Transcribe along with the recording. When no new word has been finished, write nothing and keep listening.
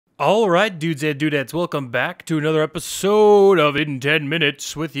Alright, dudes and dudettes, welcome back to another episode of In 10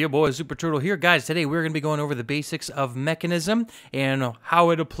 Minutes with your boy Superturtle here. Guys, today we're going to be going over the basics of Mekanism and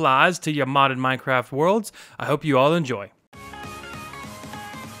how it applies to your modded Minecraft worlds. I hope you all enjoy.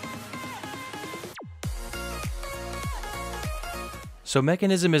 So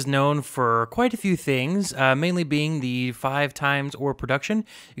Mekanism is known for quite a few things, mainly being the 5 times ore production.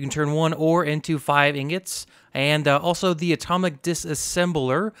 You can turn 1 ore into 5 ingots, and also the atomic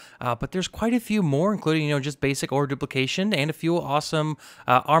disassembler, but there's quite a few more, including, just basic ore duplication and a few awesome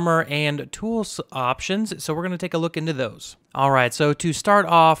armor and tools options, so we're going to take a look into those. Alright, so to start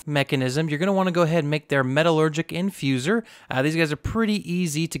off Mekanism, you're going to want to go ahead and make their metallurgic infuser. These guys are pretty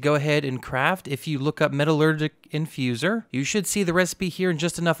easy to go ahead and craft. If you look up metallurgic infuser, you should see the recipe here in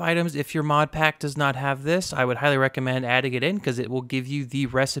just enough items. If your mod pack does not have this, I would highly recommend adding it in because it will give you the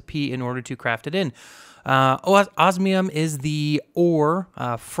recipe in order to craft it in. Osmium is the ore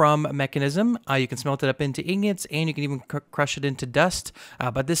from Mekanism. You can smelt it up into ingots, and you can even crush it into dust,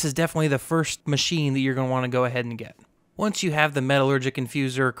 but this is definitely the first machine that you're going to want to go ahead and get. Once you have the metallurgic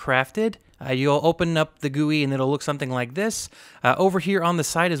infuser crafted, you'll open up the GUI and it'll look something like this. Over here on the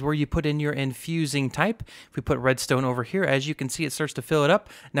side is where you put in your infusing type. If we put redstone over here, as you can see, it starts to fill it up.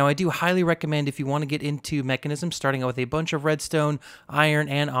 Now, I do highly recommend if you want to get into Mekanism, starting out with a bunch of redstone, iron,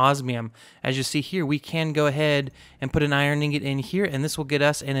 and osmium. As you see here, we can go ahead and put an iron ingot in here, and this will get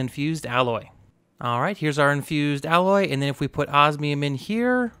us an infused alloy. All right, here's our infused alloy, and then if we put osmium in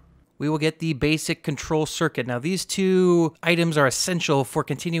here, we will get the basic control circuit. Now, these two items are essential for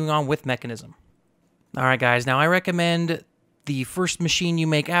continuing on with Mekanism. All right, guys, now I recommend the first machine you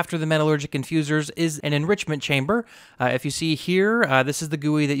make after the metallurgic infusers is an enrichment chamber. If you see here, this is the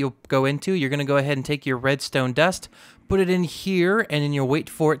GUI that you'll go into. You're going to go ahead and take your redstone dust, put it in here, and then you'll wait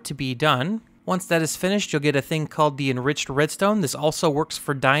for it to be done. Once that is finished, you'll get a thing called the enriched redstone. This also works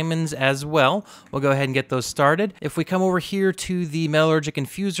for diamonds as well. We'll go ahead and get those started. If we come over here to the metallurgic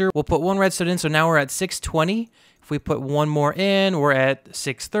infuser, we'll put one redstone in, so now we're at 620. If we put one more in, we're at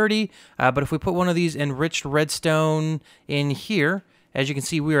 630. But if we put one of these enriched redstone in here, as you can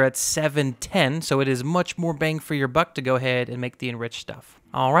see, we're at 710, so it is much more bang for your buck to go ahead and make the enriched stuff.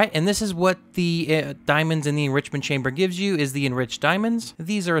 All right, and this is what the diamonds in the enrichment chamber gives you, is the enriched diamonds.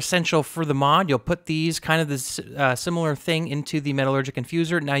 These are essential for the mod. You'll put these, kind of this similar thing, into the metallurgic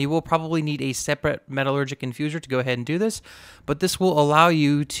infuser. Now, you will probably need a separate metallurgic infuser to go ahead and do this, but this will allow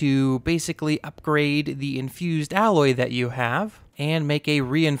you to basically upgrade the infused alloy that you have and make a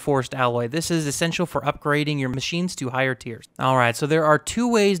reinforced alloy. This is essential for upgrading your machines to higher tiers. All right, so there are 2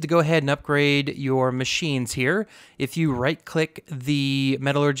 ways to go ahead and upgrade your machines here. If you right-click the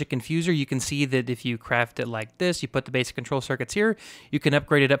metallurgic infuser, you can see that if you craft it like this, you put the basic control circuits here, you can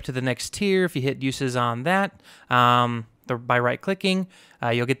upgrade it up to the next tier if you hit uses on that. By right-clicking,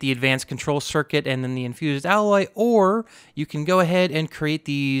 you'll get the advanced control circuit and then the infused alloy, or you can go ahead and create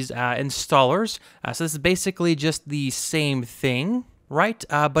these installers. So this is basically just the same thing, right?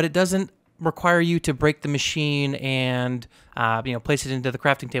 But it doesn't require you to break the machine and place it into the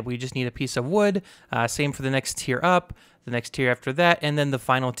crafting table. You just need a piece of wood. Same for the next tier up, the next tier after that, and then the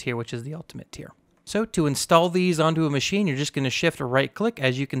final tier, which is the ultimate tier. So to install these onto a machine, you're just going to shift or right click.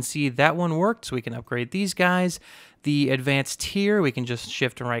 As you can see, that one worked, so we can upgrade these guys. The advanced tier, we can just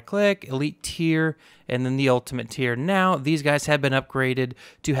shift and right click, elite tier, and then the ultimate tier. Now, these guys have been upgraded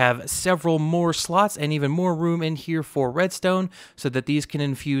to have several more slots and even more room in here for redstone so that these can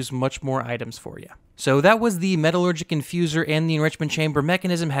infuse much more items for you. So that was the metallurgic infuser and the enrichment chamber.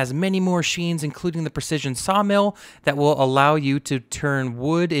 Mekanism has many more machines, including the precision sawmill that will allow you to turn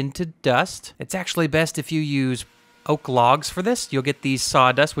wood into dust. It's actually best if you use oak logs for this. You'll get the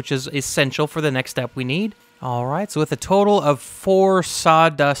sawdust, which is essential for the next step we need. All right, so with a total of 4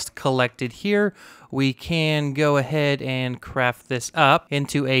 sawdust collected here, we can go ahead and craft this up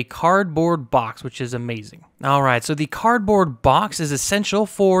into a cardboard box, which is amazing. All right, so the cardboard box is essential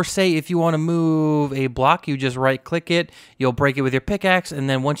for, say, if you want to move a block, you just right-click it, you'll break it with your pickaxe, and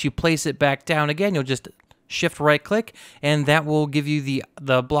then once you place it back down again, you'll just shift right-click, and that will give you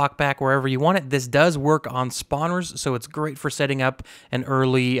the block back wherever you want it. This does work on spawners, so it's great for setting up an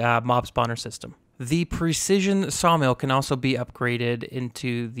early mob spawner system. The precision sawmill can also be upgraded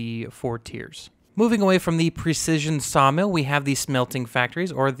into the 4 tiers. Moving away from the precision sawmill, we have the smelting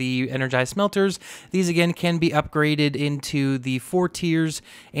factories, or the energized smelters. These again can be upgraded into the 4 tiers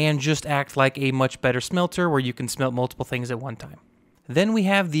and just act like a much better smelter where you can smelt multiple things at one time. Then we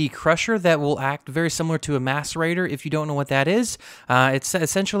have the crusher that will act very similar to a macerator. If you don't know what that is, it's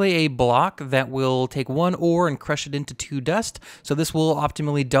essentially a block that will take one ore and crush it into 2 dust. So this will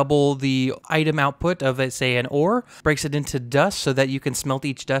optimally double the item output of, let's say, an ore, breaks it into dust so that you can smelt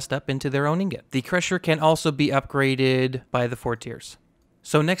each dust up into their own ingot. The crusher can also be upgraded by the 4 tiers.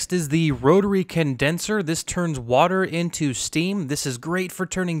 So next is the rotary condenser. This turns water into steam. This is great for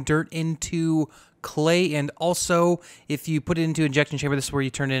turning dirt into clay, and also if you put it into injection chamber, this is where you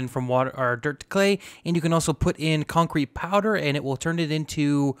turn it in from water or dirt to clay, and you can also put in concrete powder and it will turn it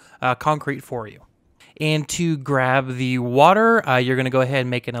into concrete for you. And to grab the water, you're going to go ahead and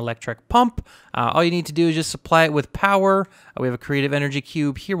make an electric pump. All you need to do is just supply it with power. We have a creative energy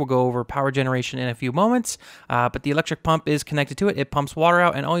cube here. We'll go over power generation in a few moments. But the electric pump is connected to it. It pumps water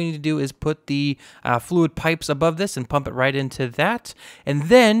out, and all you need to do is put the fluid pipes above this and pump it right into that. And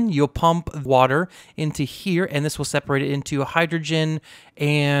then you'll pump water into here, and this will separate it into hydrogen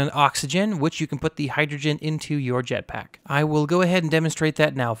and oxygen, which you can put the hydrogen into your jetpack. I will go ahead and demonstrate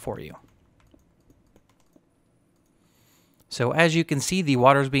that now for you. So as you can see, the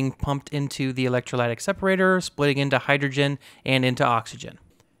water is being pumped into the electrolytic separator, splitting into hydrogen and into oxygen.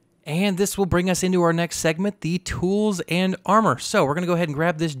 And this will bring us into our next segment, the tools and armor. So we're going to go ahead and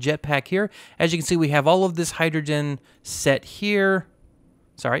grab this jetpack here. As you can see, we have all of this hydrogen set here.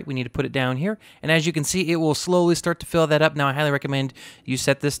 Sorry, we need to put it down here. And as you can see, it will slowly start to fill that up. Now, I highly recommend you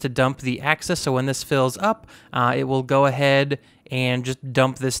set this to dump the axis. So when this fills up, it will go ahead and just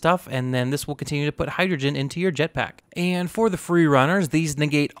dump this stuff, and then this will continue to put hydrogen into your jetpack. And for the free runners, these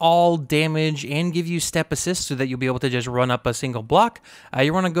negate all damage and give you step assist so that you'll be able to just run up a single block.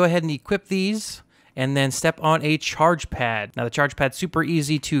 You want to go ahead and equip these, and then step on a charge pad. Now the charge pad's super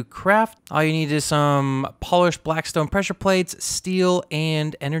easy to craft. All you need is some polished blackstone pressure plates, steel,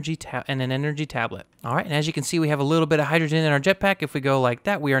 and an energy tablet. All right, and as you can see, we have a little bit of hydrogen in our jetpack. If we go like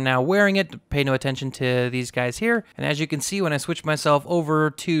that, we are now wearing it. Pay no attention to these guys here. And as you can see, when I switch myself over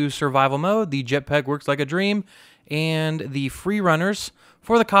to survival mode, the jetpack works like a dream. And the free runners,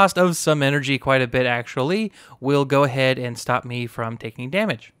 for the cost of some energy, quite a bit actually, will go ahead and stop me from taking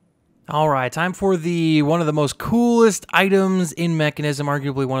damage. All right, time for one of the most coolest items in Mekanism,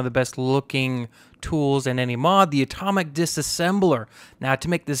 arguably one of the best looking tools in any mod, the atomic disassembler. Now, to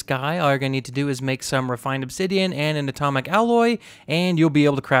make this guy, all you're going to need to do is make some refined obsidian and an atomic alloy, and you'll be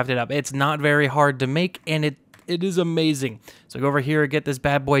able to craft it up. It's not very hard to make, and it is amazing. So go over here and get this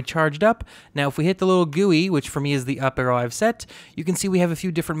bad boy charged up. Now, if we hit the little GUI, which for me is the up arrow I've set, you can see we have a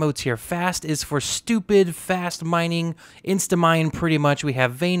few different modes here. Fast is for stupid fast mining, insta-mine pretty much. We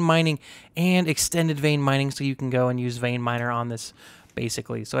have vein mining and extended vein mining, so you can go and use vein miner on this,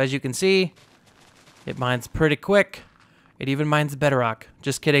 basically. So as you can see, it mines pretty quick. It even mines the bedrock.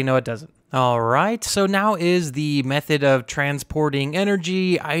 Just kidding, no it doesn't. All right, so now is the method of transporting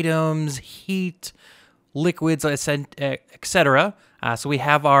energy, items, heat, liquids, etc. So we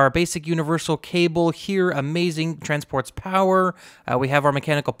have our basic universal cable here, amazing, transports power. We have our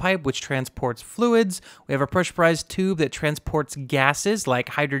mechanical pipe, which transports fluids. We have a pressurized tube that transports gases like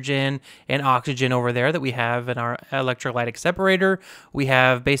hydrogen and oxygen over there that we have in our electrolytic separator. We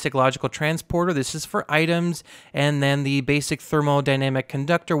have basic logical transporter. This is for items. And then the basic thermodynamic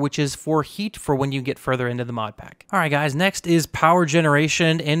conductor, which is for heat for when you get further into the mod pack. All right, guys, next is power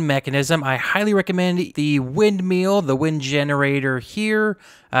generation in Mekanism. I highly recommend the windmill, the wind generator here.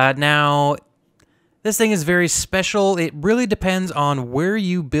 Now, this thing is very special. It really depends on where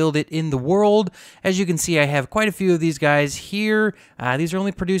you build it in the world. As you can see, I have quite a few of these guys here. These are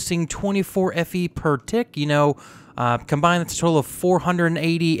only producing 24 FE per tick. You know, combined, that's a total of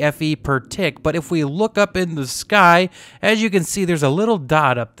 480 FE per tick. But if we look up in the sky, as you can see, there's a little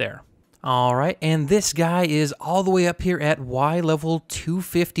dot up there. All right, and this guy is all the way up here at Y level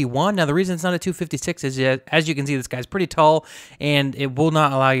 251. Now, the reason it's not a 256 is, as you can see, this guy's pretty tall, and it will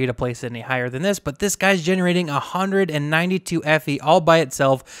not allow you to place it any higher than this, but this guy's generating 192 FE all by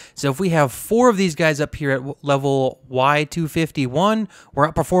itself. So if we have 4 of these guys up here at level Y251, we're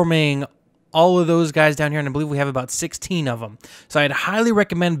outperforming all of those guys down here, and I believe we have about 16 of them. So I'd highly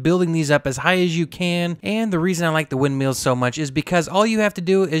recommend building these up as high as you can. And the reason I like the windmills so much is because all you have to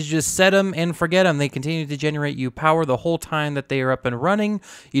do is just set them and forget them. They continue to generate you power the whole time that they are up and running.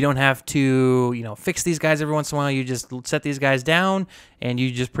 You don't have to, you know, fix these guys every once in a while. You just set these guys down and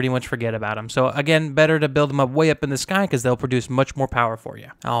you just pretty much forget about them. So again, better to build them up way up in the sky because they'll produce much more power for you.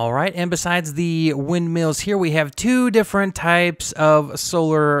 All right, and besides the windmills here, we have 2 different types of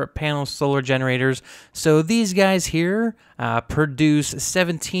solar panels, solar generators. So these guys here, produce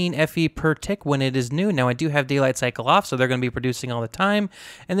 17 FE per tick when it is new. Now, I do have daylight cycle off, so they're going to be producing all the time.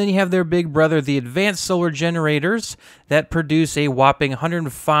 And then you have their big brother, the advanced solar generators, that produce a whopping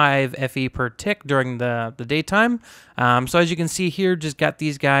 105 FE per tick during the daytime. So as you can see here, just got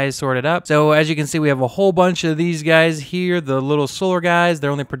these guys sorted up. So as you can see, we have a whole bunch of these guys here, the little solar guys.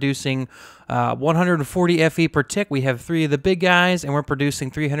 They're only producing 140 FE per tick. We have 3 of the big guys, and we're producing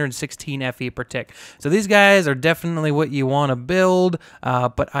 316 FE per tick. So these guys are definitely what you want to build,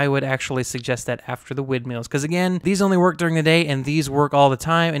 but I would actually suggest that after the windmills, because again, these only work during the day, and these work all the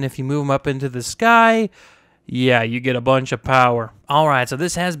time, and if you move them up into the sky, yeah, you get a bunch of power. All right, so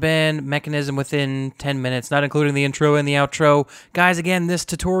this has been Mekanism within 10 minutes, not including the intro and the outro. Guys, again, this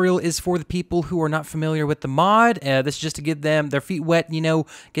tutorial is for the people who are not familiar with the mod. This is just to get them their feet wet, you know,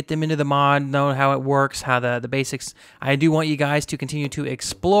 get them into the mod, know how it works, how the basics. I do want you guys to continue to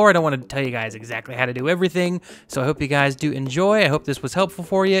explore. I don't want to tell you guys exactly how to do everything, so I hope you guys do enjoy. I hope this was helpful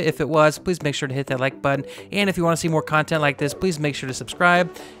for you. If it was, please make sure to hit that like button. And if you want to see more content like this, please make sure to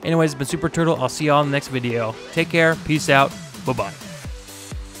subscribe. Anyways, it's been Super Turtle. I'll see you all in the next video. Take care. Peace out. Bye-bye.